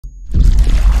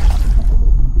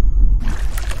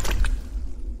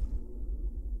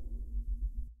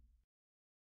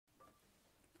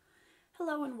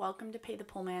Hello and welcome to Pay the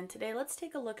Poolman. Today let's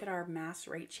take a look at our mass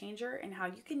rate changer and how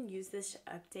you can use this to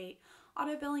update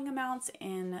auto billing amounts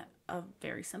in a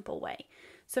very simple way.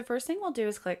 So first thing we'll do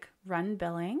is click Run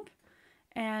Billing,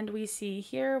 and we see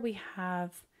here we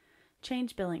have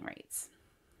Change Billing Rates.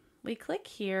 We click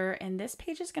here and this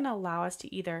page is going to allow us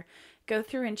to either go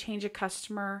through and change a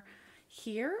customer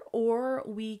here, or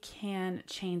we can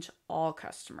change all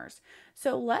customers.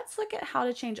 So let's look at how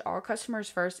to change all customers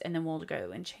first, and then we'll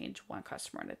go and change one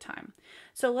customer at a time.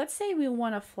 So let's say we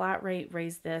want a flat rate,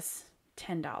 raise this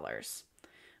 $10.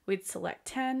 We'd select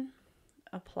 10,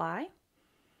 apply,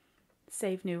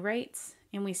 save new rates,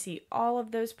 and we see all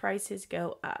of those prices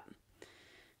go up.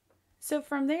 So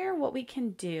from there, what we can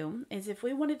do is if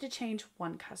we wanted to change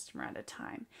one customer at a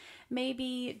time,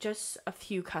 maybe just a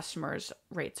few customers'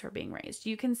 rates are being raised.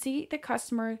 You can see the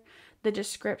customer, the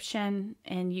description,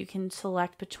 and you can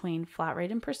select between flat rate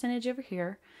and percentage over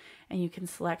here, and you can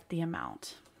select the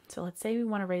amount. So let's say we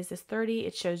want to raise this 30,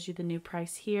 it shows you the new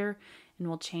price here, and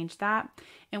we'll change that,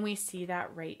 and we see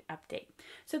that rate update.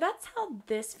 So that's how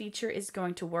this feature is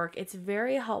going to work. It's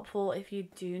very helpful if you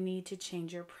do need to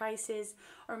change your prices,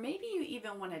 or maybe you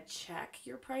even want to check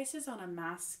your prices on a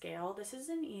mass scale. This is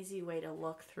an easy way to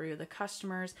look through the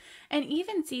customers and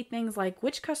even see things like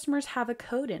which customers have a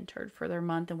code entered for their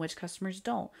month and which customers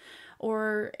don't.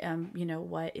 Or,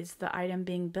 what is the item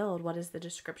being billed? What does the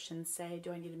description say?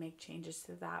 Do I need to make changes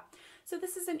to that? So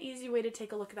this is an easy way to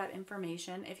take a look at that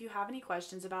information. If you have any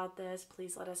questions about this,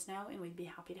 please let us know and we'd be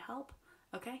happy to help.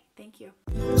 Okay, thank you.